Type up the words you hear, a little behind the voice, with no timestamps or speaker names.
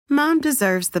Mom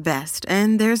deserves the best,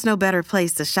 and there's no better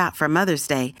place to shop for Mother's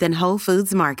Day than Whole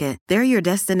Foods Market. They're your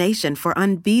destination for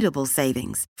unbeatable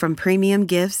savings, from premium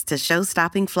gifts to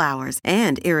show-stopping flowers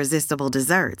and irresistible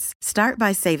desserts. Start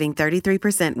by saving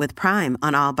 33% with Prime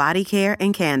on all body care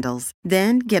and candles.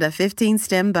 Then get a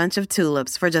 15-stem bunch of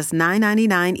tulips for just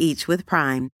 $9.99 each with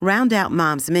Prime. Round out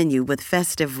Mom's menu with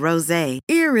festive rosé,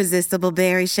 irresistible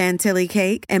berry chantilly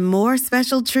cake, and more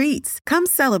special treats. Come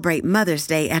celebrate Mother's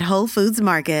Day at Whole Foods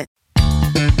Market.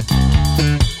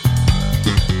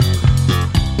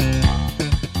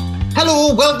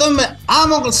 Hello, welcome.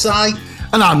 I'm Uncle Si.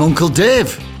 And I'm Uncle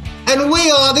Dave. And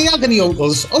we are the Agony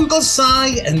Uncles, Uncle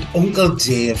Si and Uncle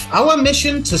Dave. Our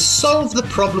mission to solve the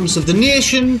problems of the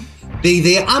nation, be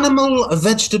they animal,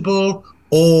 vegetable,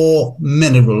 or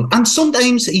mineral, and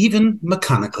sometimes even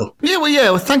mechanical.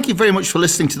 Well, thank you very much for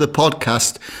listening to the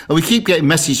podcast. And we keep getting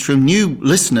messages from new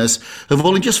listeners who've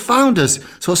only just found us.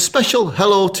 So a special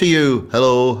hello to you.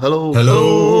 Hello.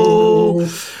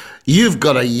 You've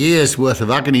got a year's worth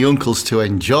of Agony Uncles to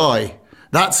enjoy.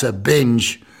 That's a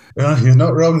binge. Oh, you're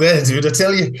not wrong there, dude, I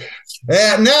tell you.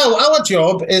 Now, our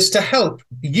job is to help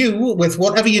you with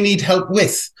whatever you need help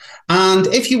with. And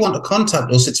if you want to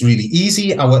contact us, it's really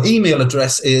easy. Our email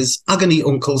address is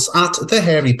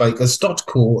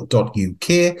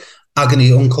agonyuncles@thehairybikers.co.uk,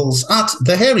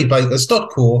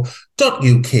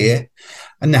 agonyuncles@thehairybikers.co.uk.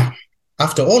 And now,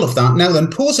 after all of that, now then,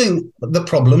 posing the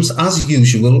problems as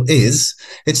usual it's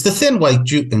the thin white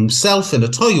Duke himself in a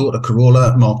Toyota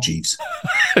Corolla, Mark Jeeves.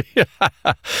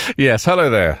 Yes, hello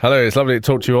there. Hello, it's lovely to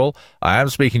talk to you all. I am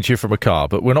speaking to you from a car,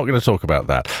 but we're not going to talk about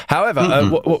that. However,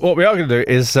 what we are going to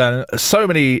do is so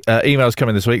many emails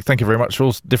coming this week. Thank you very much for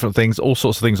all different things, all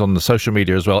sorts of things on the social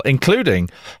media as well, including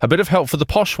a bit of help for the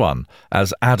posh one,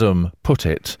 as Adam put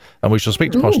it. And we shall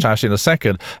speak to Posh Tash in a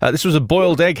second. This was a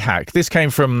boiled egg hack. This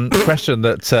came from a question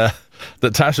that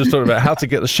Tash was talking about, how to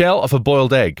get the shell off a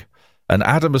boiled egg. And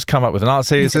Adam has come up with an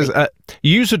answer. He says,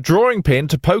 use a drawing pin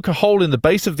to poke a hole in the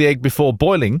base of the egg before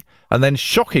boiling and then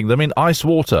shocking them in ice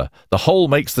water. The hole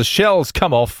makes the shells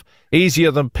come off easier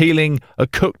than peeling a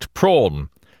cooked prawn,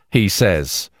 he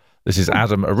says. This is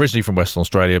Adam, originally from Western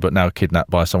Australia, but now kidnapped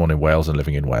by someone in Wales and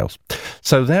living in Wales.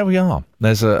 So there we are.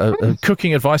 There's a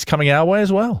cooking advice coming our way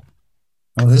as well.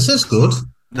 Oh, this is good.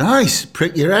 Nice.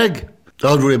 Prick your egg.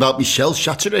 Don't worry about me shell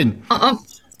shattering.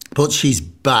 But she's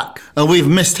back, and we've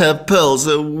missed her pearls,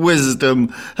 her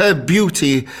wisdom, her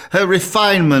beauty, her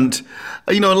refinement.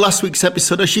 In last week's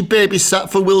episode, she babysat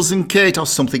for Wills and Kate, or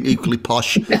something equally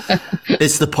posh.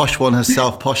 It's the posh one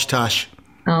herself, Posh Tash.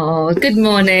 Oh, good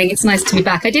morning. It's nice to be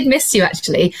back. I did miss you,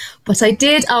 actually, but I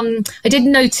did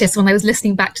notice when I was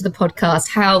listening back to the podcast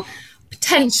how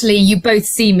potentially you both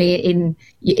see me in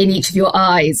each of your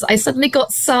eyes. I suddenly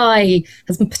got Si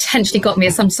has potentially got me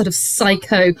as some sort of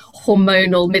psycho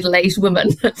hormonal middle-aged woman.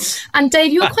 And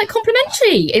Dave, you were quite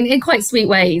complimentary in quite sweet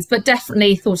ways, but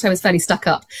definitely thought I was fairly stuck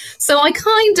up. So I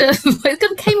kind of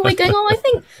came away going, I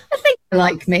think they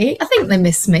like me. I think they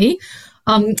miss me.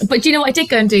 But do you know what I did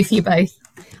go and do for you both?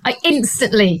 I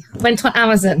instantly went on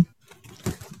Amazon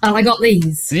and I got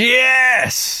these.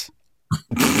 Yes!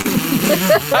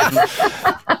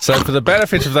 So for the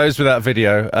benefit of those without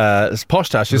video, Posh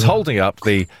Tash is holding up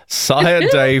the Si and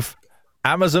Dave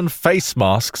Amazon face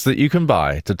masks that you can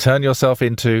buy to turn yourself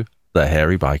into the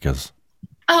hairy bikers.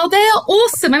 Oh, they are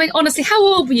awesome. I mean, honestly, how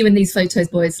old were you in these photos,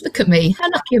 boys? Look at me. How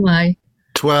lucky am I?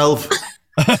 12.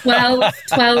 12.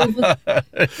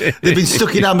 They've been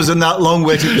stuck in Amazon that long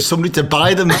waiting for somebody to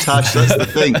buy them, Tash. That's the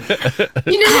thing.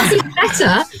 You know what's even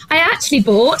better? I actually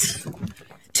bought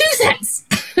 2 sets.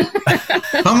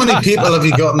 How many people have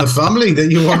you got in the family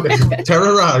that you want to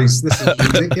terrorise? This is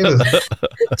ridiculous. Do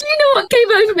you know what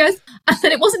came over me? And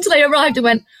then it wasn't until they arrived I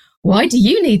went, why do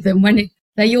you need them when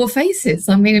they're your faces?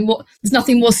 I mean, there's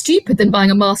nothing more stupid than buying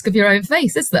a mask of your own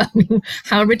face, is there? I mean,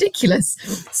 how ridiculous.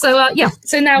 So,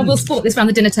 so now we'll sport this around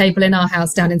the dinner table in our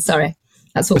house down in Surrey.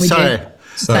 That's what we do.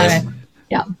 Surrey.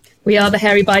 Yeah. We are the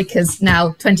hairy bikers now,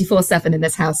 24/7 in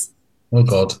this house. Oh,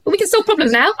 God. But we can solve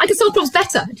problems now. I can solve problems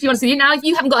better. If you want to see, now if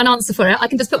you haven't got an answer for it, I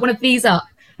can just put one of these up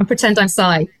and pretend I'm Si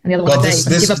and the other one is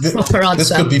Dave and give a proper answer.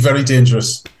 This could be very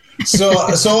dangerous. So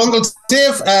Uncle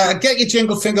Dave, get your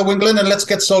jingle finger wingling and let's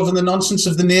get solving the nonsense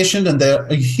of the nation and their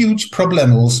huge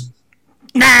problemos.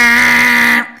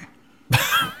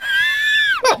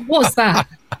 What was that?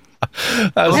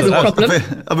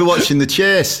 I've been watching The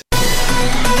Chase.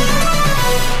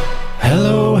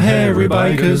 Hello, hairy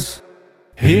bikers.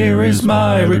 Here is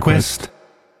my request.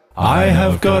 I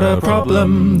have got a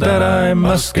problem that I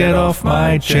must get off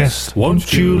my chest.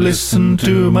 Won't you listen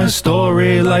to my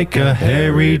story like a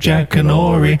hairy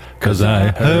Jackanory? 'Cause I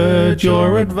heard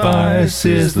your advice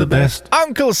is the best.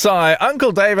 Uncle Si,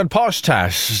 Uncle Dave and Posh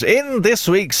Tash. In this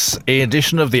week's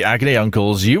edition of the Agony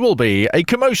Uncles, you will be a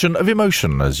commotion of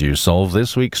emotion as you solve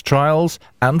this week's trials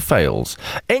and fails,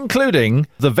 including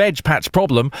the veg patch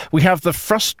problem. We have the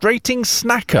frustrating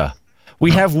snacker.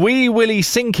 We have wee Willy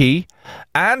Sinky,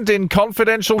 and in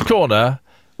Confidential Corner,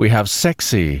 we have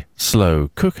sexy, slow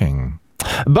cooking.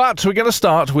 But we're going to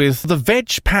start with the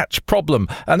veg patch problem.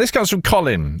 And this comes from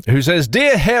Colin, who says,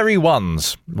 Dear hairy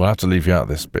ones. We'll have to leave you out of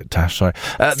this bit, Tash, sorry.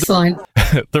 It's fine.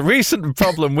 The recent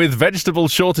problem with vegetable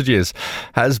shortages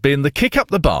has been the kick up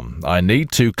the bum. I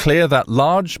need to clear that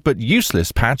large but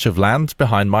useless patch of land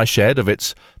behind my shed of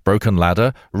its broken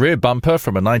ladder, rear bumper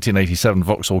from a 1987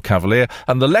 Vauxhall Cavalier,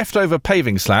 and the leftover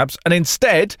paving slabs, and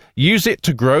instead use it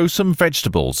to grow some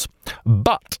vegetables.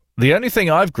 But the only thing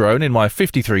I've grown in my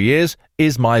 53 years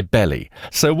is my belly.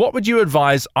 So what would you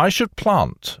advise I should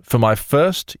plant for my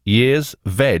first year's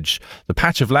veg? The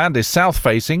patch of land is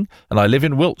south-facing, and I live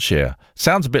in Wiltshire.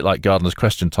 Sounds a bit like gardener's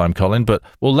question time, Colin, but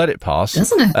we'll let it pass.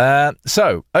 Doesn't it?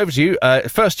 So, over to you.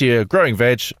 First year growing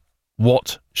veg,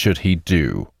 what should he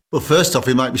do? Well, first off,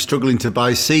 he might be struggling to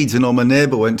buy seeds. I know my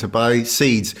neighbour went to buy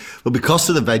seeds, but because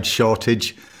of the veg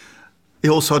shortage, he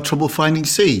also had trouble finding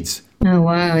seeds. Oh,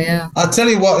 wow, yeah. I'll tell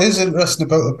you what is interesting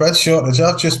about the bread shortage.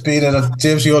 I've just been in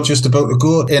James, you're just about to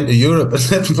go into Europe,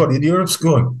 and everybody in Europe's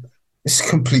going, it's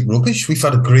complete rubbish. We've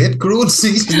had a great growing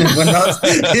season, and we're not.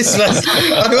 It's like,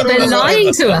 I don't know. They're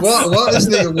lying to us. What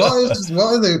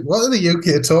are the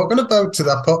UK talking about to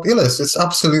that populace? It's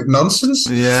absolute nonsense.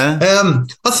 Yeah.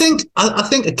 I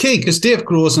think a key, because Dave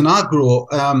grows and I grow,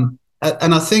 and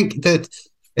I think that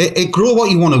it grow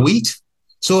what you want to eat.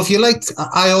 So if you like,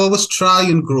 I always try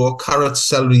and grow carrots,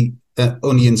 celery,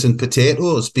 onions, and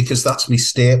potatoes because that's my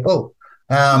staple.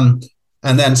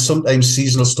 And then sometimes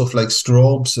seasonal stuff like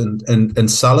straws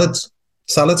and salad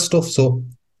stuff. So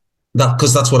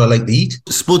because that's what I like to eat.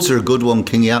 Spuds are a good one,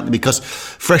 Kingy, aren't they? Because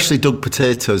freshly dug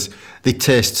potatoes, they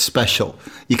taste special.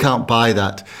 You can't buy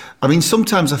that. I mean,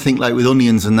 sometimes I think like with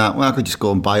onions and that, well, I could just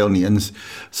go and buy onions.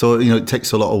 So, it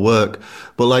takes a lot of work.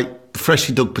 But like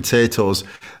freshly dug potatoes,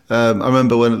 I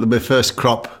remember when my first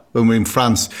crop, when we were in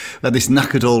France, we had this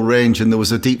knackered old range and there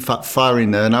was a deep fat fire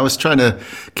in there and I was trying to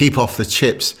keep off the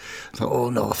chips. I thought, oh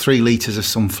no, 3 litres of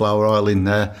sunflower oil in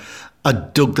there. I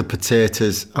dug the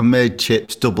potatoes, I made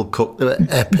chips, double cooked, they were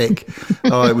epic.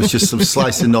 Oh, it was just some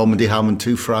slice of Normandy ham and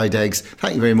 2 fried eggs.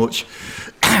 Thank you very much.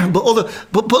 But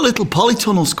little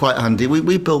polytunnel's quite handy.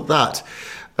 We built that.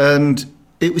 And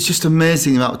it was just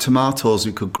amazing the amount of tomatoes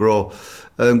we could grow.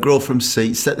 Grow from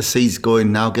seeds, set the seeds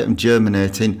going now, get them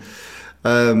germinating.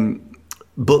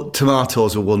 But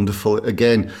tomatoes are wonderful.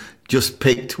 Again, just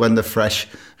picked when they're fresh.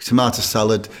 Tomato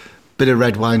salad, bit of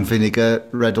red wine vinegar,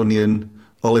 red onion,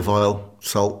 olive oil,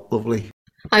 salt, lovely.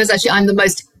 I'm the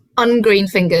most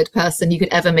ungreen-fingered person you could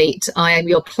ever meet. I am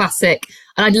your classic,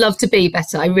 and I'd love to be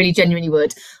better. I really genuinely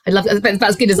would. I'd love about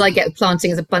as good as I get at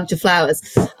planting as a bunch of flowers.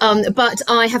 But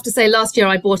I have to say, last year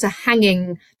I bought a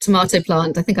hanging tomato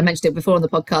plant. I think I mentioned it before on the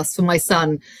podcast for my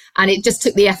son, and it just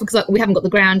took the effort because we haven't got the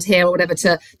ground here or whatever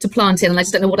to plant in, and I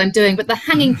just don't know what I'm doing. But the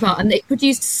hanging plant, and it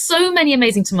produced so many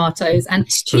amazing tomatoes, and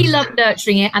he loved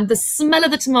nurturing it, and the smell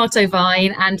of the tomato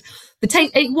vine and the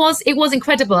taste, it was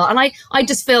incredible. And I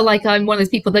just feel like I'm one of those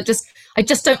people that I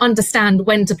just don't understand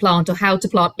when to plant or how to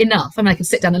plant enough. I mean, I can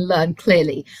sit down and learn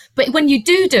clearly, but when you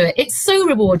do it, it's so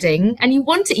rewarding and you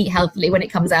want to eat healthily when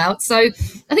it comes out. So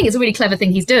I think it's a really clever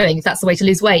thing he's doing. If that's the way to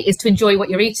lose weight, is to enjoy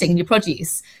what you're eating and your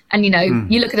produce. And,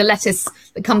 you look at a lettuce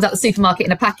that comes out the supermarket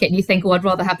in a packet and you think, oh, I'd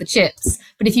rather have the chips.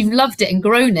 But if you've loved it and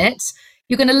grown it,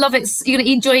 you're going to love it. You're going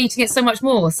to enjoy eating it so much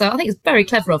more. So I think it's very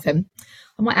clever of him.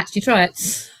 I might actually try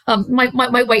it.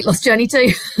 My weight loss journey too.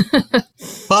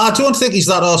 But I don't think he's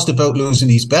that arsed about losing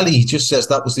his belly. He just says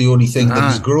that was the only thing that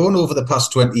he's grown over the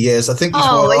past 20 years. I think he's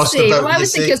more arsed about. Well, I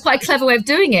was thinking it was quite a clever way of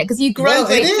doing it because you grow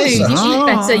great food, you eat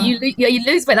better, you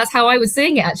lose weight. That's how I was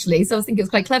seeing it actually. So I was thinking it was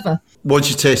quite clever. Once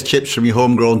you taste chips from your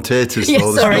homegrown taters, yeah,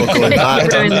 sorry, there's no going back.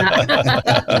 doing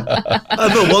that. I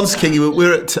remember once, King, we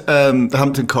were at the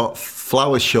Hampton Court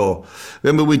Flower Show.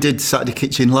 Remember we did Saturday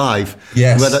Kitchen Live?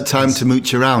 Yes. We had that time to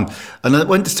mooch around. And I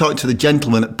went to talk to the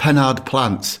gentleman at Pennard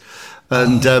Plants.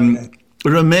 And they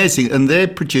were amazing. And they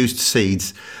produced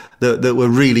seeds. that were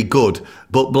really good,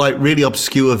 but like really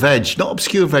obscure veg. Not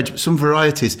obscure veg, but some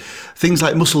varieties. Things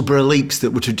like Musselburgh leeks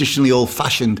that were traditionally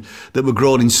old-fashioned, that were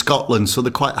grown in Scotland, so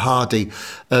they're quite hardy,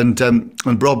 and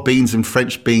broad beans and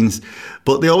French beans.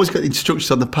 But they always get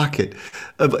instructions on the packet.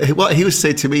 But what he was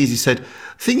saying to me is, he said, the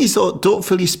thing is, don't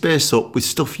fill your space up with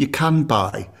stuff you can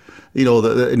buy. You know,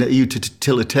 in a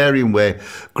utilitarian way.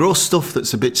 Grow stuff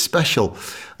that's a bit special.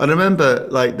 And I remember,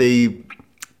 like, the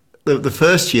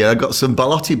first year I got some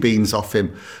ballotti beans off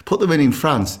him, put them in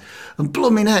France, and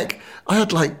blooming heck, I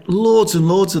had like loads and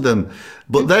loads of them.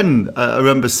 But then I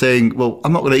remember saying, well,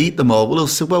 I'm not going to eat them all. Well, he'll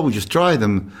say, well, we'll just dry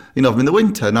them, you know, in the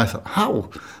winter. And I thought, how?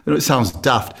 You know, it sounds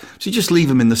daft. So you just leave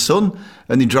them in the sun,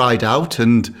 and they dried out,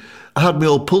 and I had my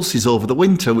old pulses over the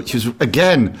winter, which was,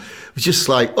 again, was just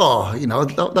like, oh, you know,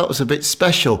 that was a bit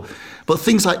special. But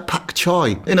things like pak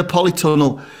choy, in a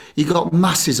polytunnel, you got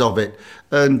masses of it.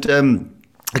 And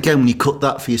again, when you cut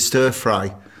that for your stir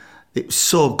fry, it was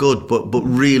so good, but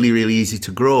really, really easy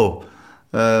to grow.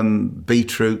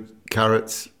 Beetroot,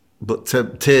 carrots, but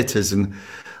taters. And,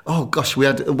 oh gosh, we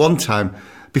had one time,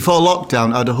 before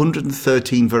lockdown, I had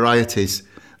 113 varieties,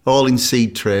 all in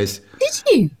seed trays. Did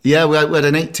you? Yeah, we had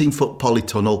an 18-foot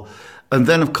polytunnel. And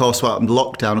then, of course, what happened,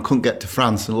 lockdown, I couldn't get to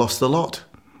France and lost a lot.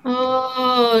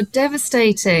 Oh,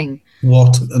 devastating.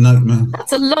 What a nightmare.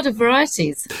 That's a lot of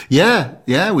varieties. Yeah,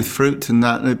 with fruit and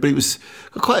that. But it was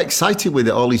quite excited with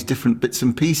it, all these different bits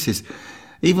and pieces.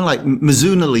 Even like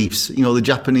Mizuna leaves, you know, the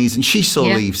Japanese, and shiso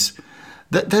leaves.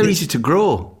 They're easy to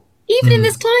grow. Even in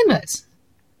this climate?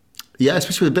 Yeah,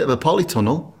 especially with a bit of a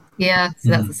polytunnel. Yeah, so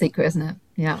that's the secret, isn't it?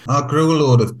 Yeah. I grew a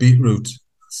load of beetroot,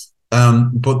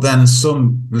 but then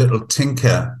some little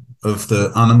tinker of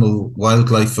the animal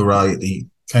wildlife variety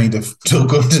kind of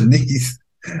dug underneath.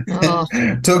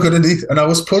 Dug underneath, and I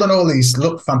was pulling all these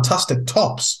fantastic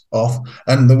tops off,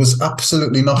 and there was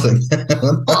absolutely nothing.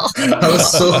 I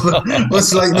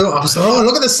was like, oh,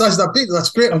 look at the size of that beetroot, that's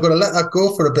great, I'm going to let that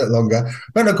go for a bit longer.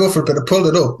 When I go for a bit, I pulled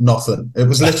it up, nothing. It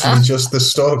was literally just the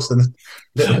stalks and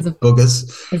the little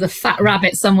buggers. There's a fat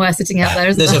rabbit somewhere sitting out there,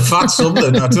 isn't There's there? a fat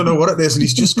something, I don't know what it is, and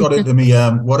he's just got into me,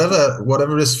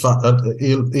 whatever is fat,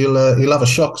 he'll have a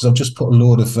shock, because I've just put a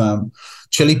load of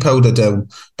chili powder down,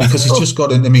 because he's just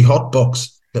got into me hot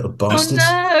box, little bastard.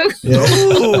 Oh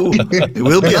no! Yeah. It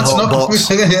will be a hot box.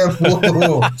 He's going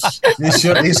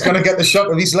to get the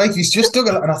shock of his life. He's just dug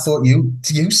it, and I thought, you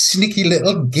sneaky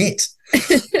little git.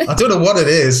 I don't know what it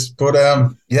is, but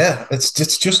yeah, it's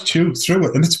just chewed through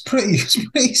it, and it's pretty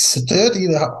sturdy,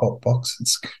 that hot box.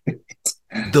 It's great.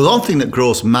 The one thing that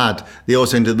grows mad, they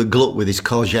always end the glut with, is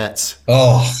courgettes.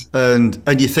 Oh, and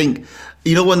you think,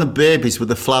 you know, when the babies with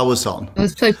the flowers on, It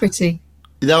was so pretty.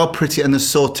 they are pretty and they're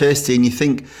so tasty, and you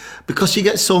think, because you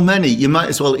get so many, you might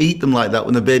as well eat them like that.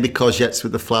 When the baby courgettes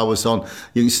with the flowers on,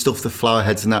 you can stuff the flower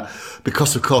heads and that.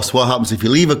 Because, of course, what happens if you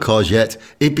leave a courgette,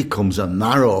 it becomes a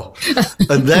marrow.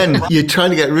 And then you're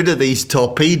trying to get rid of these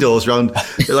torpedoes around.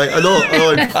 You're like, knock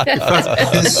on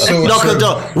the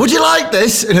door, would you like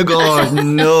this? And I go, oh,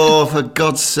 no, for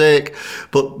God's sake.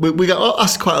 But we got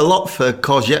asked quite a lot for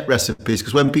courgette recipes,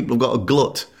 because when people have got a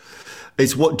glut,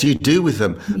 it's what do you do with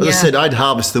them? As I said, I'd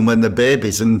harvest them when they're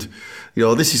babies, and you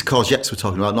know, this is courgettes we're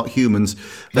talking about, not humans.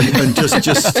 And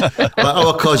just like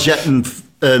our courgette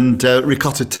and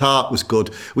ricotta tart was good,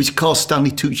 which caused Stanley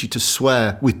Tucci to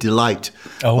swear with delight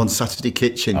on Saturday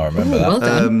Kitchen. I remember that. Well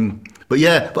done. But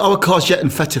our courgette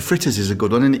and feta fritters is a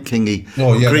good one, isn't it, Kingy?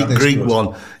 Oh, yeah, Greek good.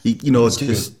 one. You know,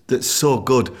 that's so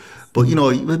good. But you know,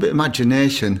 with a bit of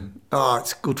imagination,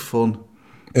 it's good fun.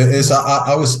 it is.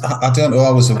 I don't know.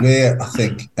 I was away, I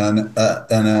think, and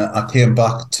I came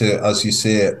back to, as you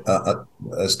say,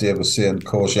 as Dave was saying,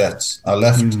 courgettes. I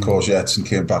left courgettes and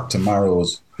came back to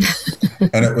marrows,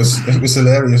 and it was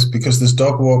hilarious, because there's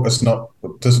dog walkers not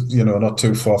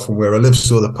too far from where I live,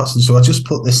 so they're passing. So I just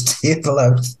put this table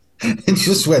out and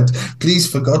just went,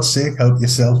 please, for God's sake, help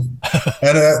yourself.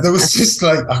 And there was just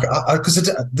like, because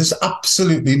there's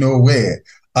absolutely no way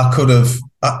I could have,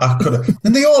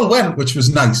 and they all went, which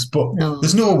was nice, but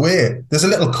there's no way. There's a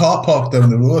little car park down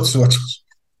the road, so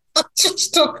I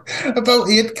just took about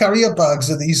 8 carrier bags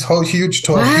of these whole huge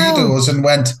torpedoes and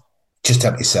went, just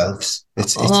help yourselves.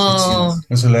 It's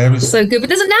hilarious. So good. But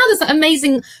there's that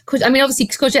amazing, I mean, obviously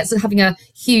courgettes are having a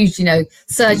huge,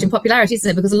 surge in popularity,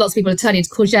 isn't it? Because lots of people are turning to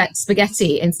courgette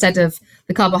spaghetti instead of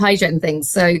the carbohydrate and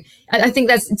things. So I think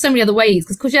there's so many other ways,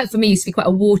 because courgette for me used to be quite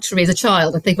a watery, as a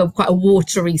child, I think of quite a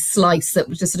watery slice that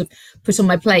was just sort of put on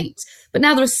my plate. But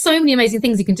now there are so many amazing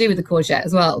things you can do with the courgette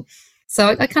as well.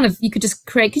 So you could just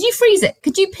could you freeze it?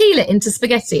 Could you peel it into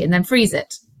spaghetti and then freeze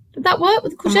it? Did that work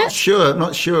with the courgette? I'm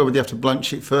not sure. Would you have to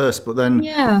blanch it first? But then,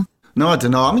 No, I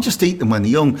don't know. I mean, just eat them when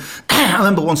they're young. I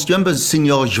remember once, do you remember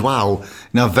Senor João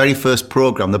in our very first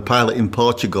programme, the pilot in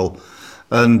Portugal?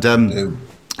 And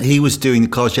he was doing the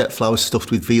courgette flowers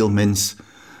stuffed with veal mince.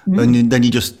 And then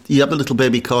you have a little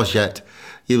baby courgette,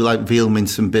 you like veal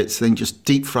mince and bits, then just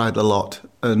deep fry the lot.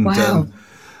 And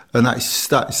and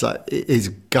that's like, it is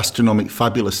gastronomic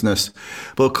fabulousness.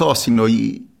 But of course, you know,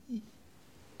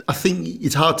 I think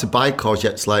it's hard to buy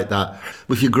courgettes like that.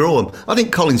 If you grow them, I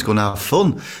think Colin's going to have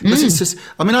fun. Because it's just,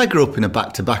 I mean, I grew up in a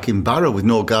back-to-back in Barrow with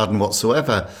no garden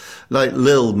whatsoever. Like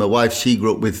Lil, my wife, she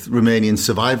grew up with Romanian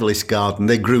survivalist garden.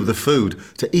 They grew the food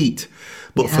to eat.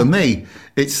 But for me,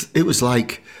 it was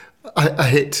like, I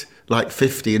hit like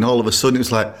 50 and all of a sudden it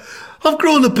was like, I've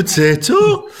grown a potato.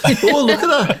 Oh, look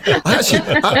at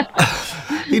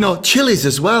that. You know, chilies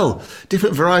as well.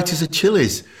 Different varieties of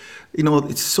chilies. You know,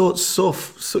 it's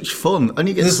such fun, and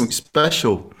you get something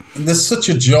special. There's such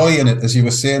a joy in it, as you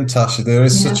were saying, Tasha. There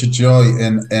is such a joy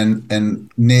in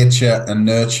nature and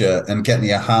nurture, and getting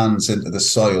your hands into the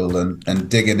soil and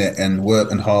digging it and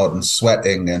working hard and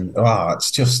sweating, and it's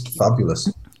just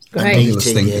fabulous.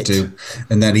 Fabulous thing to do.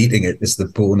 And then eating it is the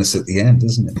bonus at the end,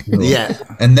 isn't it? You know? Yeah.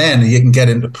 And then you can get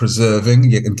into preserving.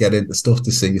 You can get into stuff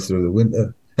to see you through the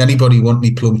winter. Anybody want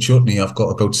any plum chutney? I've got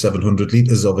about 700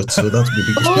 litres of it, so that's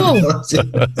maybe.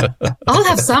 I'll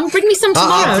have some. Bring me some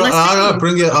tomorrow. I'll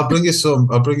bring you some.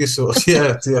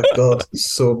 Yeah, dear God,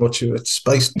 so much of it.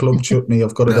 Spiced plum chutney.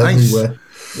 I've got it everywhere.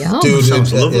 Yum. Dude,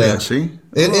 sounds lovely, actually.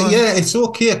 It's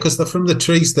okay because they're from the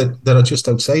trees that are just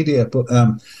outside here, but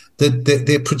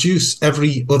they produce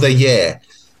every other year,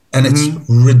 and it's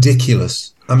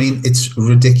ridiculous. I mean, it's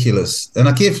ridiculous. And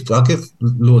I'll give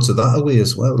loads of that away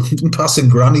as well. Passing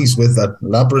grannies with that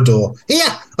Labrador. Here,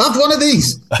 have one of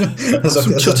these. as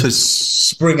I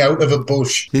spring out of a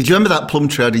bush. Did you remember that plum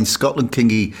tree I had in Scotland,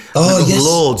 Kingy? Oh, yes.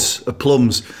 Loads of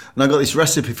plums. And I got this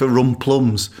recipe for rum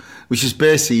plums, which is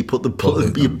basically you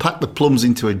pack the plums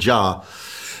into a jar,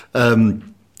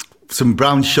 some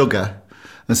brown sugar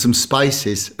and some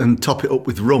spices, and top it up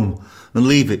with rum and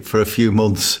leave it for a few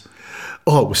months.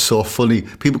 Oh, it was so funny.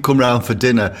 People come round for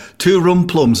dinner. 2 rum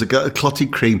plums, a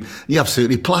clotted cream. You're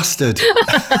absolutely plastered.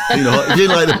 You know, if you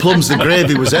didn't like the plums, the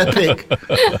gravy was epic.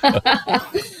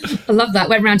 I love that.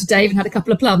 Went round to Dave and had a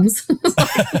couple of plums.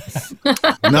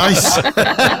 Nice.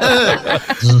 A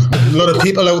lot of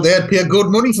people out there pay good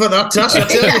money for that, Tash.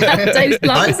 Dave's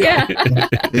plums, yeah.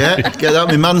 Yeah, get out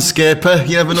my manscaper.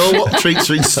 You never know what treats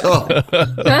are in store.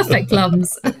 Perfect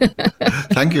plums.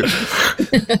 Thank you.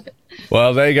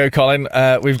 Well, there you go, Colin.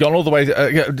 We've gone all the way.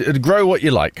 Grow what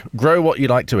you like. Grow what you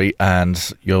like to eat, and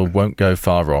you won't go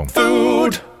far wrong.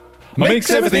 Food makes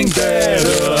everything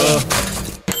better.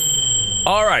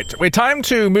 All right, we're time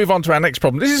to move on to our next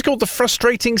problem. This is called the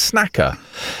frustrating snacker.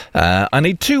 I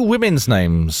need 2 women's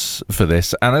names for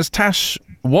this, and as Tash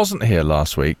wasn't here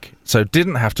last week, so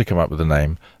didn't have to come up with a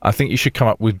name, I think you should come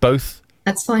up with both.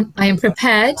 That's fine. I am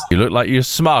prepared. You look like you're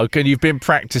smug and you've been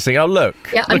practicing. Oh, look.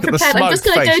 Yeah, I'm prepared. I'm just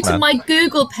going to go to my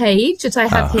Google page that I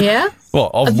have here. What?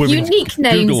 Of unique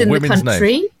names Google in the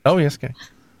country. Names. Oh, yes, okay.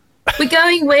 We're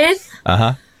going with...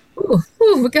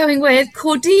 we're going with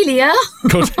Cordelia.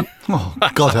 Oh,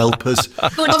 God help us.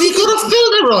 Have you got a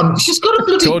filter on? She's got a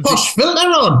bloody posh filter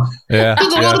on. Yeah.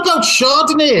 What about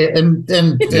Chardonnay and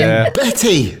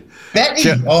Betty?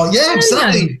 Oh, yeah,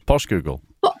 exactly. Posh Google.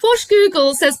 Posh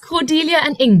Google says Cordelia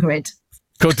and Ingrid.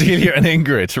 Cordelia and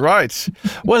Ingrid, right.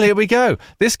 Well, here we go.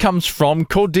 This comes from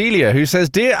Cordelia, who says,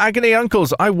 Dear Agony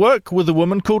Uncles, I work with a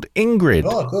woman called Ingrid.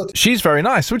 Oh, good. She's very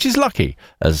nice, which is lucky,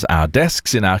 as our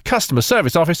desks in our customer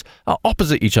service office are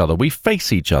opposite each other. We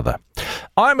face each other.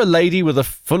 I'm a lady with a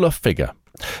fuller figure.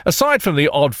 Aside from the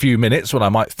odd few minutes when I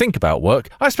might think about work,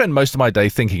 I spend most of my day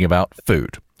thinking about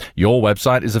food. Your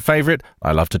website is a favourite.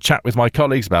 I love to chat with my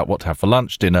colleagues about what to have for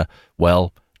lunch, dinner,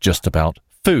 well, just about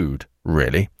food,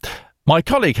 really. My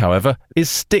colleague, however, is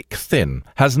stick thin,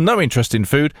 has no interest in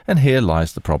food, and here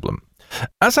lies the problem.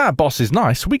 As our boss is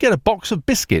nice, we get a box of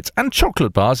biscuits and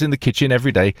chocolate bars in the kitchen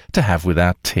every day to have with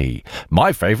our tea.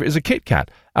 My favourite is a Kit Kat,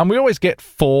 and we always get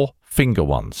 4-finger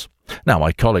ones. Now,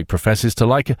 my colleague professes to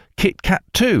like a Kit Kat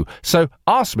too, so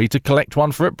asks me to collect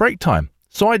one for at break time.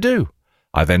 So I do.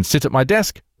 I then sit at my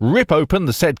desk, rip open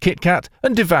the said Kit Kat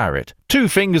and devour it, 2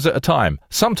 fingers at a time,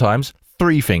 sometimes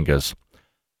 3 fingers.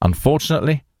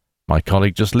 Unfortunately, my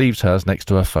colleague just leaves hers next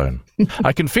to her phone.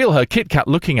 I can feel her Kit Kat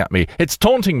looking at me. It's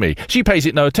taunting me. She pays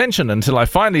it no attention until I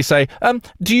finally say,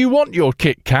 do you want your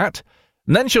Kit Kat?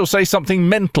 And then she'll say something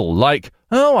mental like,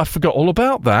 oh, I forgot all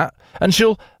about that. And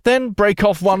she'll then break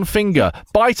off one finger,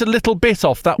 bite a little bit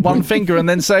off that one finger, and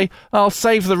then say, I'll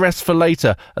save the rest for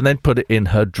later, and then put it in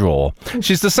her drawer.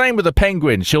 She's the same with a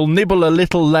penguin. She'll nibble a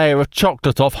little layer of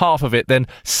chocolate off half of it, then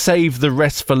save the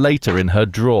rest for later in her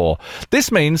drawer.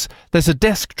 This means there's a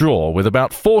desk drawer with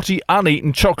about 40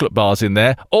 uneaten chocolate bars in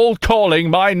there, all calling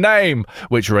my name,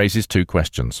 which raises two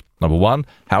questions. Number one,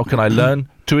 how can I learn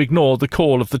to ignore the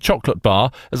call of the chocolate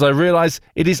bar as I realise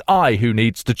it is I who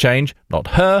needs to change, not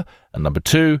her? And number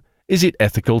two, is it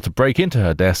ethical to break into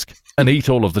her desk and eat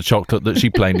all of the chocolate that she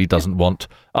plainly doesn't want?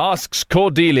 Asks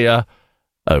Cordelia.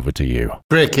 Over to you.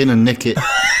 Break in and nick it.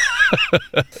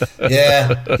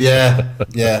 Yeah.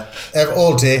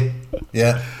 All day.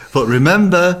 Yeah. But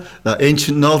remember that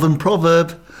ancient northern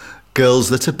proverb, girls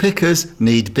that are pickers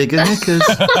need bigger knickers.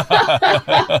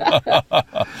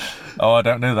 Oh, I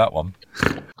don't know that one.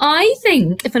 I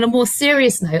think, if on a more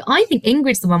serious note, I think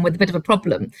Ingrid's the one with a bit of a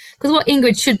problem. Because what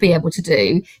Ingrid should be able to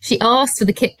do, she asks for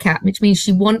the Kit Kat, which means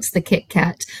she wants the Kit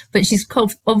Kat, but she's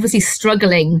obviously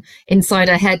struggling inside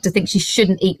her head to think she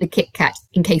shouldn't eat the Kit Kat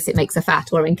in case it makes her fat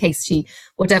or in case she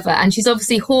whatever. And she's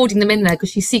obviously hoarding them in there because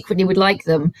she secretly would like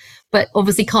them, but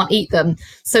obviously can't eat them.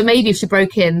 So maybe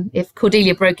if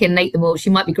Cordelia broke in and ate them all, she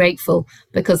might be grateful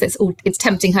because it's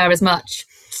tempting her as much,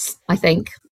 I think.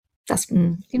 That's,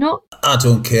 you know? I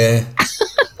don't care.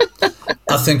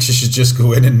 I think she should just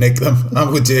go in and nick them.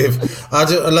 I'm with Dave. I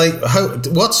don't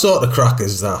what sort of crack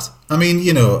is that? I mean,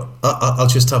 you know, I'll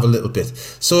just have a little bit.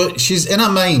 So she's in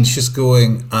her mind, she's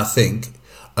going, I think,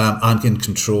 I'm in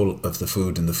control of the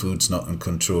food and the food's not in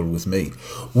control with me.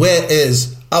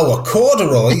 Whereas our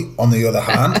Corduroy, on the other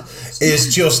hand,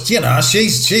 is just, you know,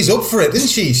 she's up for it, isn't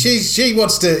she? She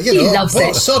wants to, you know,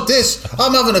 sod this.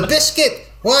 I'm having a biscuit.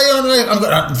 In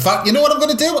fact, you know what I'm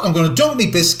going to do? I'm going to dunk me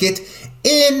biscuit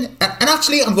in, and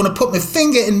actually I'm going to put my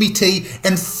finger in me tea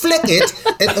and flick it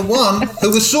at the one who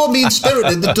was so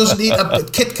mean-spirited that doesn't eat a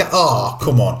Kit Kat. Oh,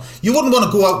 come on. You wouldn't want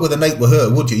to go out with a night with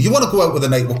her, would you? You want to go out with a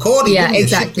night with Cordy, yeah, wouldn't you?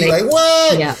 Exactly. She'd be like,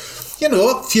 well, yeah. You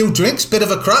know, a few drinks, bit of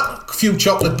a crack, a few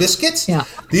chocolate biscuits. Yeah.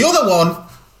 The other one,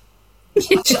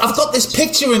 I've got this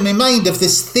picture in my mind of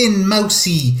this thin,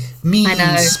 mousy,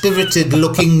 mean-spirited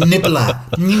looking nibbler.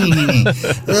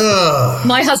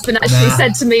 My husband actually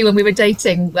said to me when we were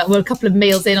dating, we're a couple of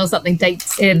meals in or something,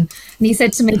 dates in, and he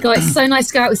said to me, God, it's so nice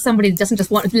to go out with somebody that doesn't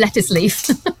just want a lettuce leaf.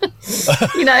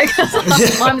 You know,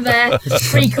 I'm there,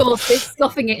 3 courses,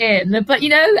 scoffing it in. But, you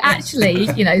know, actually,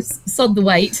 you know, sod the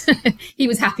weight. He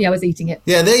was happy I was eating it.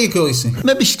 Yeah, there you go, you see.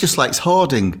 Maybe she just likes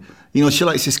hoarding. You know, she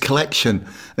likes this collection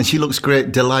and she looks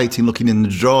great delight in looking in the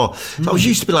drawer. So I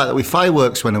used to be like that with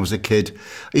fireworks when I was a kid.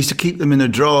 I used to keep them in a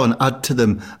drawer and add to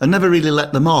them and never really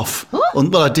let them off.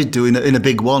 Well, I did do in a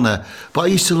big wanna, but I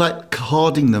used to like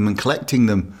hoarding them and collecting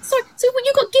them. So when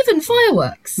you got given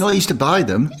fireworks? No, I used to buy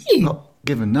them. Did you? Not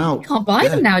given now. You can't buy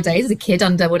them nowadays as a kid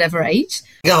under whatever age.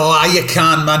 Oh, you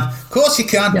can, man. Of course you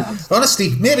can. Yeah. Honestly,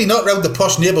 maybe not around the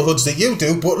posh neighbourhoods that you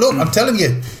do, but look, I'm telling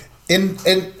you, in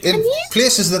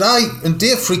places that I and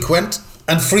Dave frequent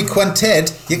and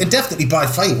frequented, you can definitely buy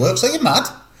fireworks. Are you mad?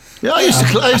 Yeah, I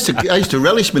used to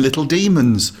relish my little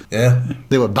demons. Yeah,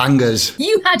 they were bangers.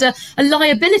 You had a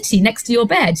liability next to your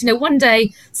bed. You know, one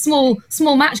day small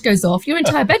match goes off, your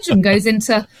entire bedroom goes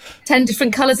into 10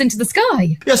 different colours into the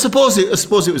sky. Yeah, I suppose it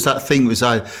was that thing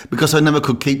because I never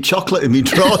could keep chocolate in my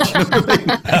drawer. Do you know what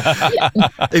I mean?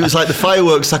 It was like the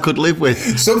fireworks I could live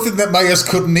with. Something that Myers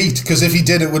couldn't eat because if he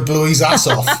did, it would blow his ass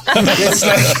off. It's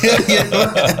like, you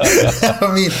know,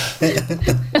 I mean,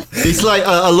 it's like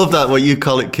I love that what you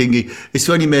call it, King. It's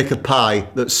when you make a pie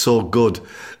that's so good,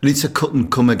 and it's a cut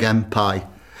and come again pie.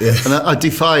 Yeah. And I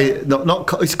defy,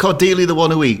 it's Cordelia the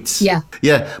one who eats. Yeah.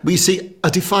 Yeah, but you see, I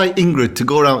defy Ingrid to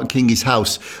go around to Kingy's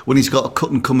house when he's got a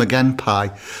cut and come again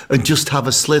pie and just have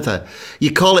a slither.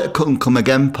 You call it a cut and come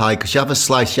again pie because you have a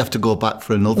slice, you have to go back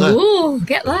for another. Ooh,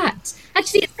 get that.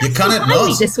 Actually, it's National Pie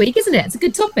Week this week, isn't it? It's a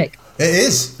good topic. It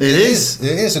is. It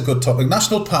is a good topic.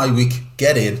 National Pie Week,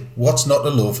 get in. What's not to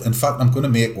love? In fact, I'm going to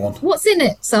make one. What's in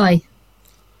it, Si?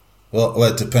 Well,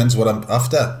 it depends what I'm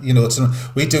after. You know,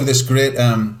 we do this great.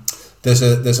 There's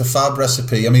a fab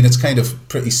recipe. I mean, it's kind of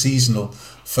pretty seasonal.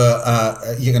 For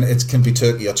it can be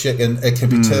turkey or chicken. It can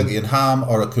be turkey and ham,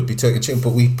 or it could be turkey and chicken.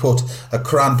 But we put a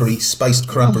spiced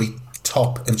cranberry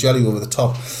top and jelly over the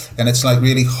top, and it's like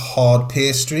really hard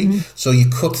pastry. So you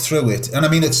cut through it, and I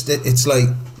mean, it's like,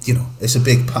 you know, it's a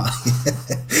big pie,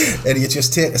 and you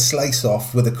just take a slice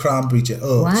off with a cranberry jelly.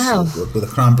 Oh, wow. So good with a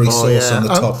cranberry sauce on the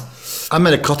top. I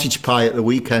made a cottage pie at the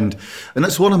weekend, and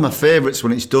that's one of my favourites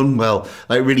when it's done well,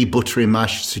 like really buttery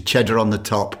mash, so cheddar on the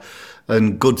top,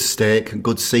 and good steak and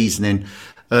good seasoning,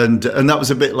 and that was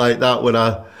a bit like that when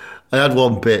I had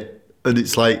one bit, and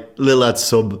it's like, Lil had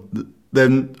some,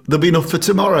 then there'll be enough for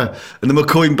tomorrow. And then we're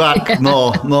coming back,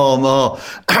 more.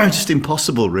 Just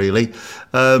impossible, really.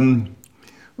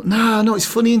 No, it's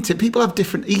funny, isn't it? People have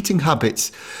different eating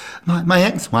habits. My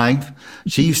ex-wife,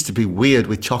 she used to be weird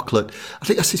with chocolate. I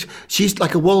think she used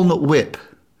like a walnut whip.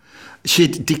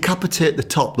 She'd decapitate the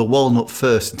top, the walnut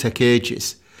first, and take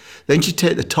ages. Then she'd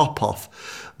take the top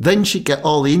off. Then she'd get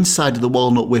all the inside of the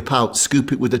walnut whip out,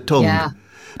 scoop it with her tongue. Yeah.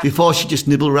 Before she just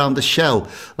nibble around the shell,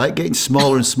 like getting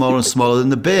smaller and smaller and smaller than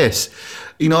the base.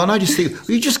 You know, and I just think,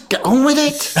 you just get on with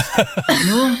it. You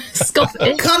know? Scoff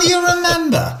it.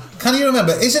 Can you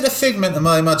remember, is it a figment of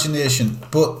my imagination,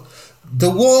 but the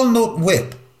walnut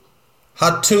whip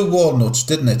had 2 walnuts,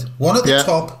 didn't it? One at the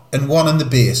top and one in the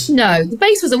base. No, the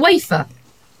base was a wafer.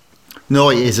 No,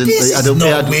 it isn't.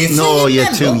 No, you're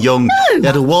too young. No. It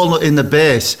had a walnut in the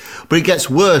base. But it gets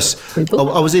worse.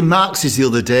 I was in Marx's the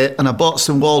other day and I bought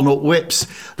some walnut whips.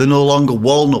 They're no longer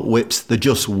walnut whips, they're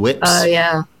just whips. Oh,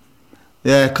 yeah.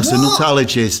 Yeah, because of nut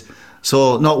allergies.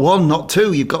 So not 1, not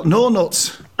 2, you've got no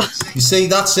nuts. You see,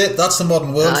 that's it. That's the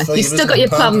modern world for you. You've still got your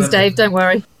plums, Dave, don't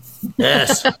worry.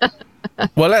 Yes.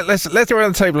 Well, let's go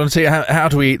around the table and see how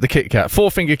do we eat the Kit Kat.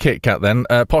 4-finger Kit Kat, then.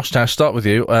 Posh Tash, start with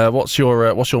you. What's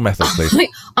your method, please?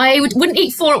 I wouldn't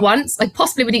eat 4 at once. I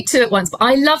possibly would eat 2 at once, but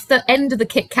I love the end of the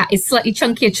Kit Kat is slightly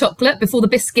chunkier chocolate before the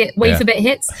biscuit wafer bit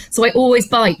hits. So I always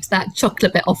bite that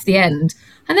chocolate bit off the end,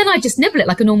 and then I just nibble it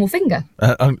like a normal finger.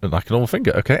 Like a normal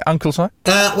finger, okay. Uncle Si?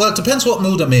 Well, it depends what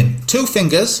mood I'm in. 2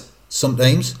 fingers.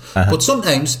 Sometimes, but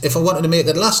sometimes if I wanted to make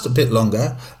it last a bit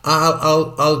longer,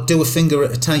 I'll do a finger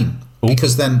at a time. Ooh.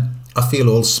 Because then I feel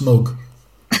all smug.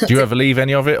 Do you ever leave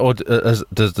any of it, or does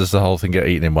the whole thing get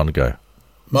eaten in one go?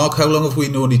 Mark, how long have we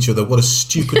known each other? What a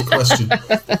stupid question.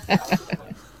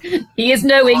 He is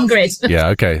no Ingrid. Yeah,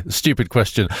 okay. Stupid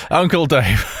question. Uncle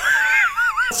Dave.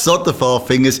 Sod the 4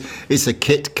 fingers. It's a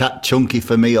Kit Kat chunky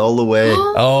for me all the way.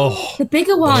 Oh, the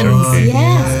bigger ones.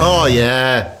 Oh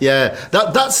yeah.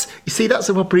 That's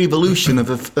a proper evolution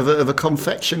of a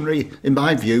confectionery, in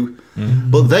my view.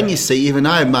 But then you see, even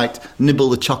I might nibble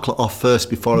the chocolate off first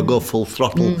before I go full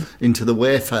throttle into the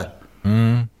wafer.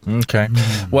 Okay.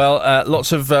 Well,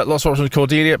 lots of options.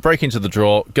 Cordelia, break into the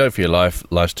drawer. Go for your life.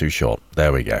 Life's too short.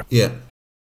 There we go. Yeah.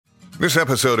 This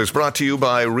episode is brought to you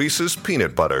by Reese's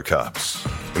Peanut Butter Cups.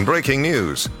 In breaking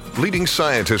news, leading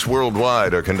scientists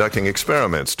worldwide are conducting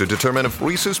experiments to determine if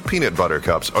Reese's Peanut Butter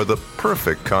Cups are the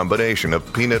perfect combination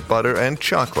of peanut butter and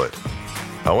chocolate.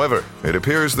 However, it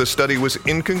appears the study was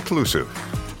inconclusive,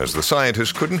 as the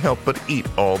scientists couldn't help but eat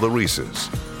all the Reese's.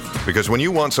 Because when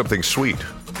you want something sweet,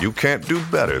 you can't do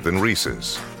better than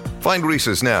Reese's. Find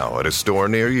Reese's now at a store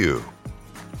near you.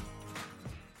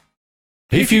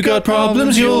 If you got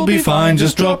problems, you'll be fine.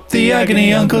 Just drop the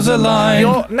agony uncles a line.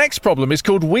 Your next problem is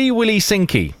called Wee Willy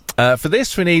Sinky. For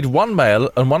this, we need 1 male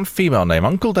and 1 female name.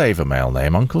 Uncle Dave, a male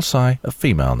name. Uncle Si, a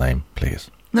female name,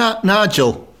 please.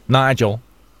 Nigel. Not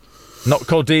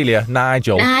Cordelia,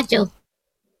 Nigel.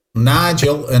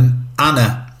 Nigel and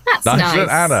Anna. That's Nigel nice.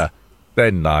 and Anna.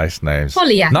 They're nice names.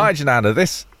 Pollyanna. Nigel and Anna.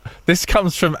 This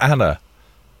comes from Anna.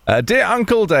 Dear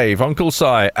Uncle Dave, Uncle Si,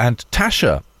 and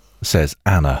Tasha, says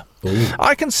Anna. Ooh.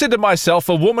 I consider myself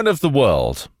a woman of the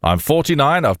world. I'm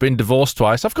 49, I've been divorced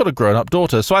twice, I've got a grown-up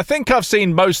daughter, so I think I've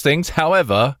seen most things.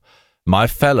 However, my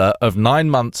fella of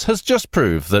 9 months has just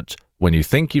proved that when you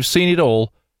think you've seen it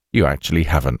all, you actually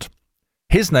haven't.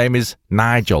 His name is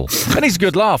Nigel, and he's a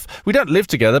good laugh. We don't live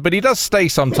together, but he does stay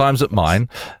sometimes at mine,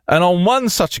 and on one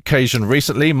such occasion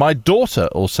recently, my daughter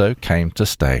also came to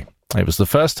stay. It was the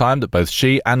first time that both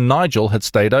she and Nigel had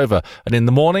stayed over, and in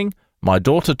the morning, my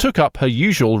daughter took up her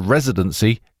usual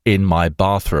residency in my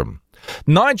bathroom.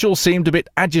 Nigel seemed a bit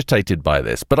agitated by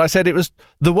this, but I said it was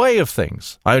the way of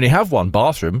things. I only have 1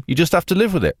 bathroom, you just have to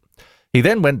live with it. He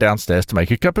then went downstairs to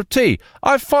make a cup of tea.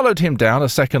 I followed him down a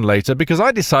second later because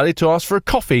I decided to ask for a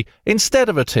coffee instead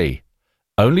of a tea,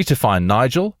 only to find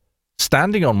Nigel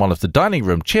standing on one of the dining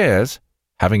room chairs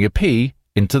having a pee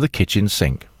into the kitchen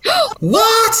sink.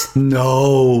 What?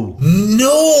 No.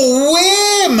 No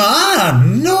way,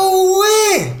 man. No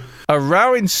way. A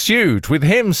row ensued, with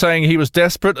him saying he was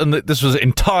desperate and that this was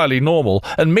entirely normal,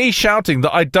 and me shouting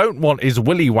that I don't want his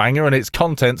willy wanger and its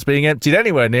contents being emptied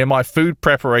anywhere near my food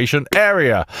preparation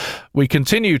area. We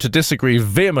continue to disagree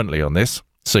vehemently on this,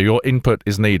 so your input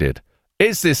is needed.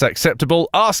 Is this acceptable?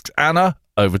 Asked Anna.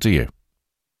 Over to you.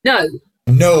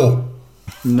 No.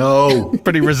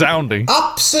 Pretty resounding.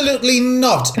 Absolutely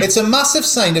not. It's a massive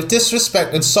sign of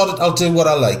disrespect and sod it, I'll do what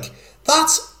I like.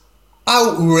 That's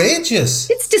outrageous.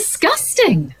 It's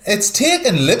disgusting. It's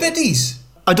taking liberties.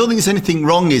 I don't think there's anything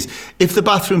wrong is if the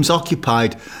bathroom's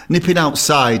occupied, nipping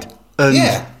outside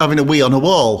and having a wee on a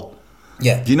wall.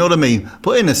 Yeah. Do you know what I mean?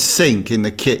 Putting a sink in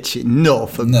the kitchen. No,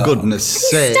 for goodness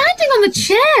sake. He's standing on the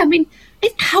chair. I mean,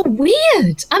 how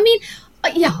weird. I mean,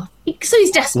 yeah. So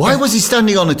he's desperate. Why was he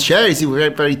standing on a chair? Is he very,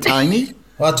 very tiny?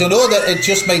 Well, I don't know, that it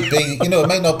just might be, it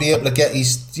might not be able to get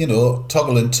his,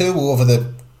 toggling to over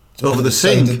the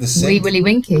sink. Side of the sink. Willy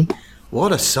Winky.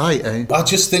 What a sight, eh? I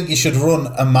just think you should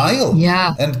run a mile.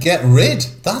 Yeah. And get rid.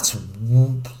 That's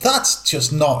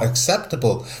just not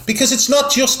acceptable, because it's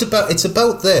not just about it's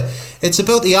about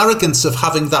the arrogance of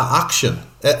having that action,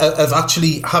 of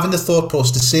actually having the thought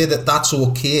process to say that that's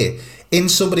okay in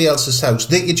somebody else's house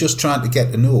that you're just trying to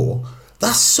get to know.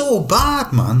 That's so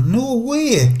bad, man. No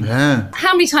way. Yeah.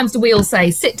 How many times do we all say,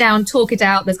 sit down, talk it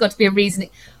out, there's got to be a reason?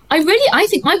 I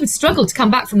think I would struggle to come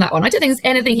back from that one. I don't think there's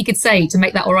anything he could say to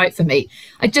make that all right for me.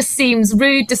 It just seems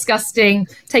rude, disgusting,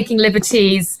 taking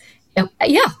liberties.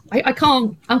 I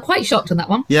can't. I'm quite shocked on that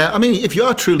one. Yeah, I mean, if you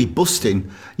are truly busting,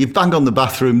 you bang on the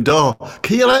bathroom door.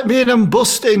 Can you let me in? I'm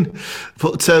busting.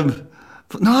 But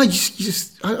no, you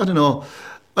just I don't know.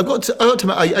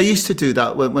 I used to do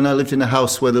that when I lived in a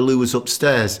house where the loo was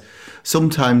upstairs.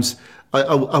 Sometimes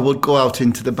I would go out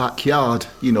into the backyard,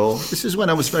 This is when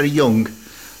I was very young,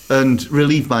 and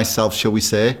relieve myself, shall we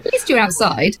say. At least you're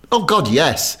outside. Oh, God,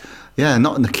 yes. Yeah,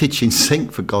 not in the kitchen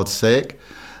sink, for God's sake.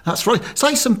 That's right. It's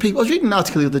like some people, I was reading an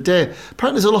article the other day.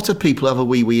 Apparently there's a lot of people who have a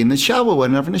wee in the shower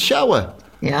when they're having a shower.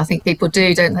 Yeah, I think people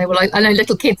do, don't they? Well, I know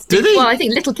little kids do. Well, I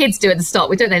think little kids do at the start.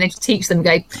 We don't know. They need to teach them.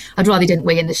 Go, I'd rather you didn't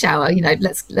wee in the shower.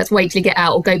 Let's wait till you get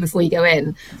out or go before you go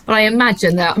in. But I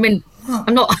imagine that. I mean,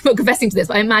 I'm not confessing to this,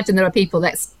 but I imagine there are people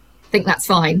that think that's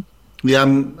fine. Yeah,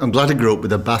 I'm glad I grew up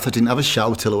with a bath. I didn't have a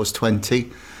shower till I was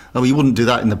 20. And you wouldn't do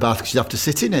that in the bath because you'd have to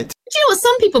sit in it. Do you know what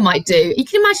some people might do? You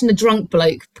can imagine a drunk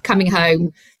bloke coming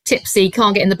home, tipsy,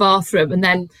 can't get in the bathroom, and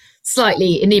then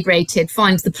slightly inebriated,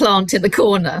 finds the plant in the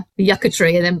corner, the yucca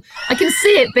tree, and then I can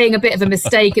see it being a bit of a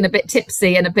mistake and a bit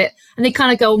tipsy and they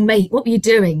kind of go, mate, what were you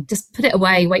doing? Just put it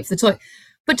away, wait for the toilet.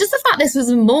 But just the fact this was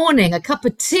a morning, a cup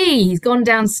of tea, he's gone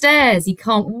downstairs, he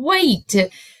can't wait to,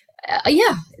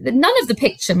 none of the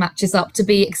picture matches up to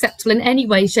be acceptable in any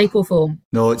way, shape or form.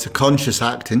 No, it's a conscious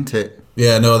act, isn't it?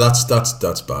 Yeah, no, that's bad.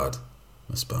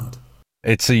 That's bad.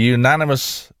 It's a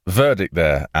unanimous verdict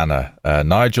there, Anna.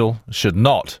 Nigel should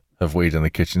not have weed in the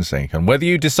kitchen sink. And whether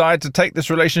you decide to take this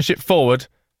relationship forward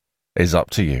is up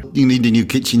to you. You need a new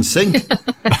kitchen sink.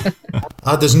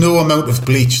 There's no amount of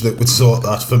bleach that would sort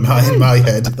that in my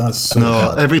head. That's so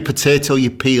bad. Every potato you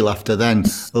peel after then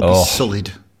will be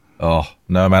sullied. Oh,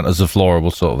 no amount of Zoflora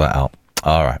will sort that out.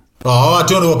 All right. Oh, I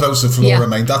don't know about Zoflora,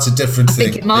 mate. That's a different thing.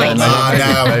 I think it might. No,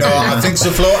 I think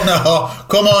Zoflora. No,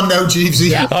 come on now, Jeevesy.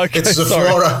 Yeah. Okay, it's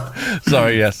Zoflora.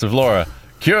 Sorry, yes, Zoflora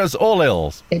cures all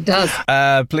ills. It does.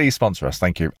 Please sponsor us,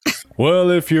 thank you.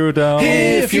 Well, if you're down,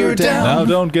 now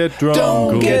don't get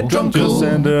drunk. Just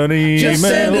send an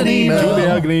email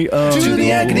to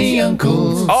the Agony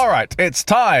Uncles. All right, it's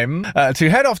time to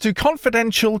head off to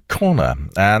Confidential Corner,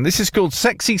 and this is called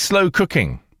Sexy Slow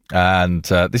Cooking. And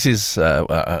this is,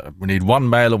 we need one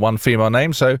male and one female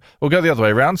name, so we'll go the other way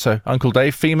around. So Uncle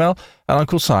Dave, female, and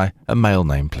Uncle Si, a male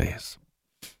name, please.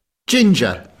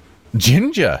 Ginger.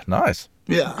 Ginger, nice.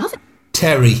 Yeah.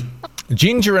 Terry.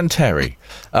 Ginger and Terry.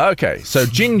 Okay, so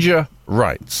Ginger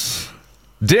writes,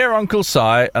 Dear Uncle Si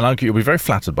and Uncle, you'll be very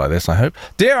flattered by this, I hope.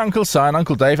 Dear Uncle Si and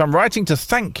Uncle Dave, I'm writing to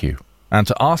thank you and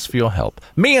to ask for your help.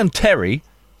 Me and Terry,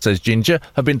 says Ginger,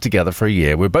 have been together for a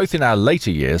year. We're both in our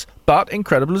later years, but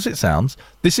incredible as it sounds,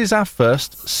 this is our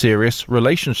first serious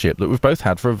relationship that we've both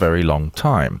had for a very long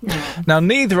time. Now,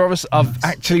 neither of us are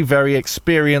actually very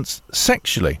experienced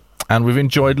sexually, and we've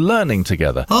enjoyed learning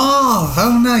together. Oh,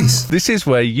 how nice. This is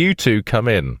where you two come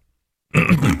in.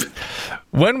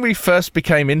 When we first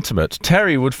became intimate,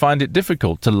 Terry would find it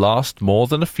difficult to last more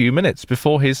than a few minutes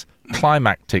before his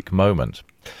climactic moment.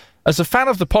 As a fan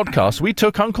of the podcast, we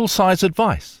took Uncle Si's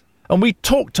advice and we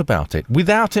talked about it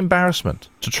without embarrassment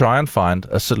to try and find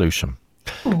a solution.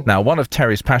 Now, one of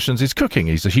Terry's passions is cooking.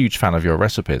 He's a huge fan of your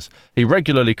recipes. He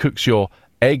regularly cooks your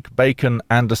egg, bacon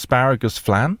and asparagus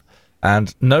flan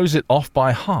and knows it off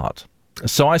by heart.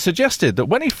 So I suggested that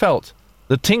when he felt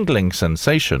the tingling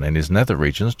sensation in his nether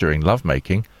regions during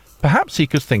lovemaking, perhaps he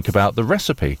could think about the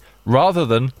recipe rather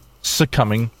than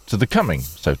succumbing to the coming,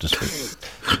 so to speak.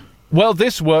 Well,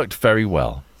 this worked very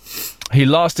well. He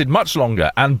lasted much longer,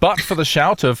 and but for the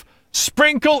shout of,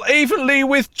 "Sprinkle evenly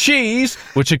with cheese,"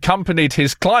 which accompanied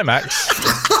his climax,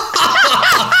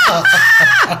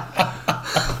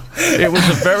 it was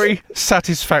a very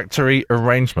satisfactory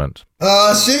arrangement.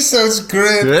 Oh, she sounds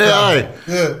great.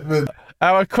 Yeah.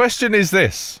 Our question is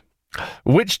this.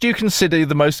 Which do you consider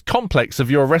the most complex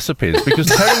of your recipes? Because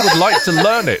Terry would like to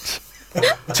learn it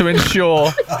to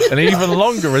ensure an even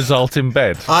longer result in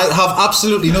bed. I have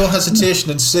absolutely no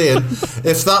hesitation in saying,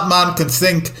 if that man can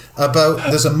think about,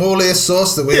 there's a mole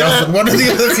sauce that we have in one of the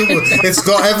other people, it's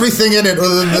got everything in it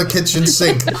other than the kitchen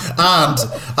sink. And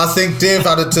I think Dave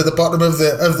added to the bottom of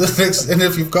the things, and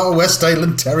if you've got a West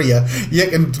Island Terrier, you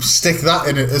can stick that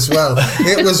in it as well.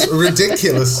 It was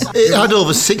ridiculous. It had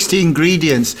over 60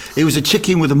 ingredients. It was a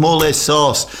chicken with a mole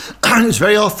sauce. It was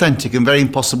very authentic and very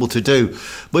impossible to do.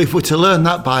 But if we're to learn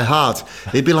that by heart,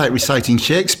 it'd be like reciting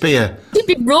Shakespeare. She'd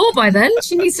be raw by then.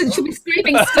 She'll be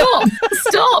screaming, stop,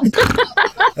 stop.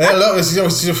 Hey, look,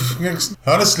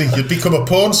 honestly, you'd become a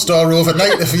porn star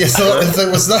overnight if you thought if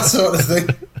it was that sort of thing.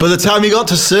 By the time you got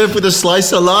to serve with a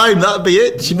slice of lime, that'd be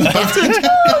it. She'd be battered.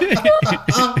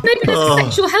 Maybe there's a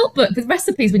sexual help book with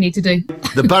recipes we need to do.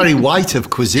 The Barry White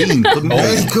of cuisine, couldn't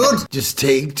Very it? good. Just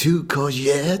take 2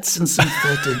 courgettes and some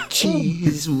feta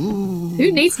cheese. Ooh.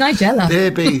 Who needs Nigella?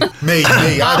 Baby. Me,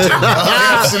 I do.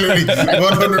 I absolutely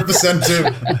 100% do.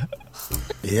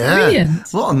 Yeah. Brilliant.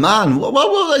 What a man.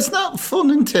 Well, it's not fun,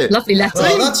 isn't it? Lovely letter.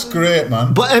 Oh, that's great,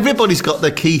 man. But everybody's got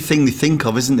their key thing they think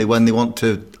of, isn't they, when they want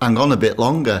to hang on a bit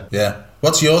longer? Yeah.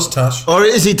 What's yours, Tash? Or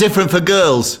is it different for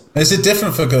girls? Is it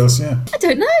different for girls? Yeah. I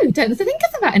don't know. Don't have to think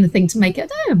about anything to make it.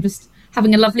 No, I'm just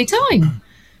having a lovely time.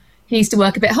 He needs to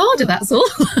work a bit harder, that's all.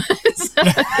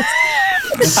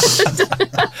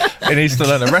 He needs to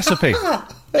learn a recipe. It's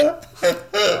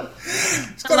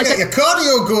got to get your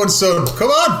cardio going, son. Come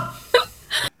on.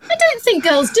 I don't think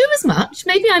girls do as much.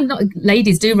 Maybe I'm not.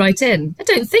 Ladies do write in. I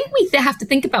don't think we have to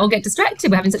think about or get distracted.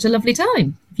 We're having such a lovely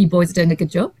time. If you boys are doing a good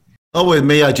job. Oh, with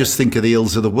me, I just think of the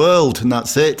ills of the world, and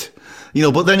that's it. You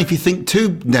know, but then if you think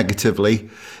too negatively,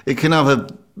 it can have a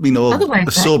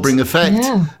sobering effect.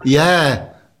 Yeah.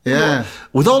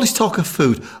 With all this talk of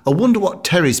food, I wonder what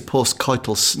Terry's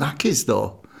post-coital snack is,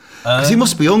 though. Because he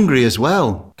must be hungry as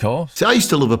well. Of course. See, I used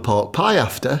to love a pork pie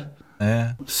after.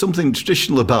 Yeah. Something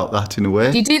traditional about that, in a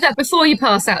way. Do you do that before you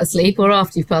pass out of sleep or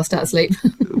after you've passed out of sleep?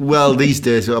 Well, these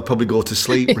days I'll probably go to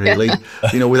sleep, really,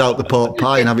 without the pork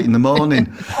pie and have it in the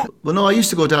morning. But no, I used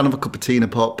to go down and have a cup of tea and a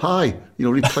pork pie,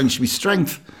 replenish my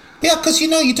strength. Yeah, because, you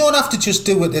don't have to just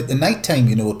do it at the night time,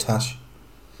 Tash.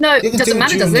 No, it doesn't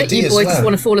matter, does it? You boys just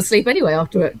want to fall asleep anyway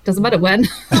after it. Doesn't matter when.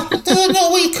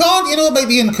 No, we can't. It may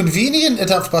be inconvenient at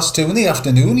 2:30 in the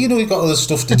afternoon. You've got other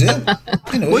stuff to do.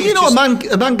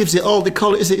 A man gives it all. They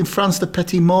call it, is it in France, the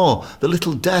petit mort, the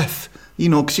little death,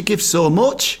 because you give so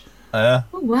much. Oh,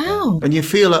 wow. And you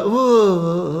feel like,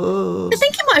 whoa. I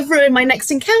think it might have ruined my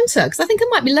next encounter, because I think I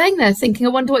might be laying there thinking, I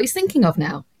wonder what he's thinking of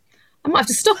now. I might have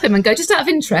to stop him and go, just out of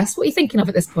interest, what are you thinking of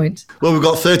at this point? Well, we've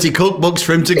got 30 cookbooks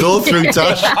for him to go through,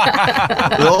 Tash.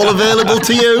 They're all available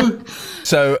to you.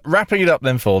 So, wrapping it up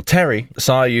then for Terry,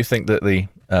 Si, you think that the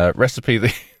recipe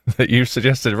that you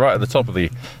suggested right at the top of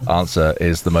the answer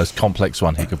is the most complex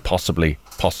one he could possibly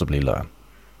learn?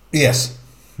 Yes,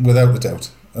 without a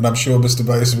doubt. And I'm sure Mr.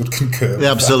 Byers would concur. Yeah,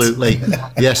 absolutely.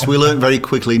 Yes, we learned very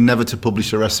quickly never to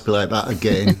publish a recipe like that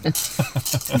again.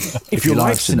 If your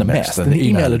life's in a mess, then the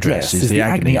email address is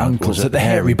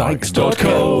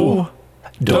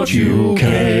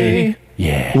theagonyuncles@thehairybikes.co.uk.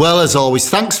 Yeah. Well, as always,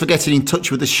 thanks for getting in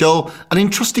touch with the show and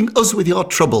entrusting us with your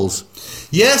troubles.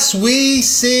 Yes, we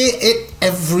say it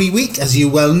every week, as you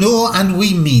well know, and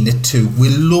we mean it too. We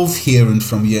love hearing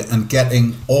from you and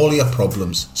getting all your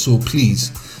problems. So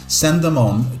please, send them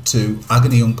on to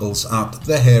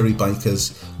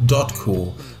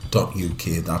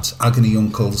agonyuncles@thehairybikers.co.uk. That's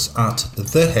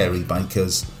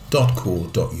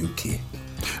agonyuncles@thehairybikers.co.uk.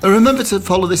 And remember to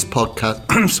follow this podcast.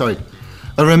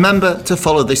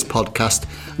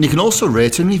 And you can also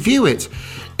rate and review it.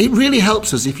 It really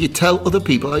helps us if you tell other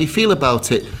people how you feel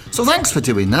about it. So thanks for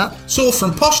doing that. So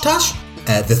from Posh Tash,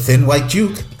 the Thin White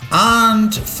Duke,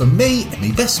 and for me,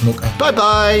 my best smoker.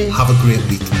 Bye-bye. Have a great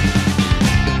week.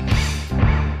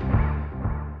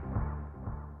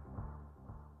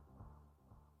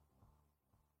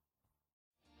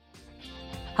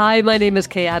 Hi, my name is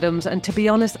Kay Adams, and to be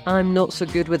honest, I'm not so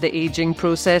good with the ageing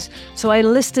process, so I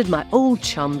enlisted my old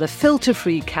chum, the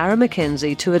filter-free Cara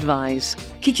McKenzie, to advise.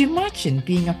 Could you imagine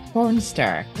being a porn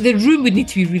star? The room would need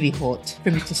to be really hot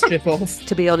for me to strip off.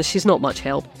 To be honest, she's not much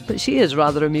help, but she is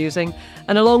rather amusing.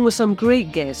 And along with some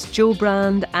great guests, Joe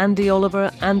Brand, Andy Oliver,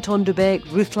 Anton Dubeck,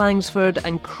 Ruth Langsford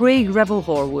and Craig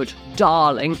Revel-Horwood,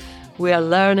 darling, we are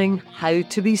learning how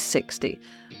to be 60.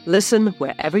 Listen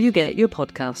wherever you get your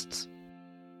podcasts.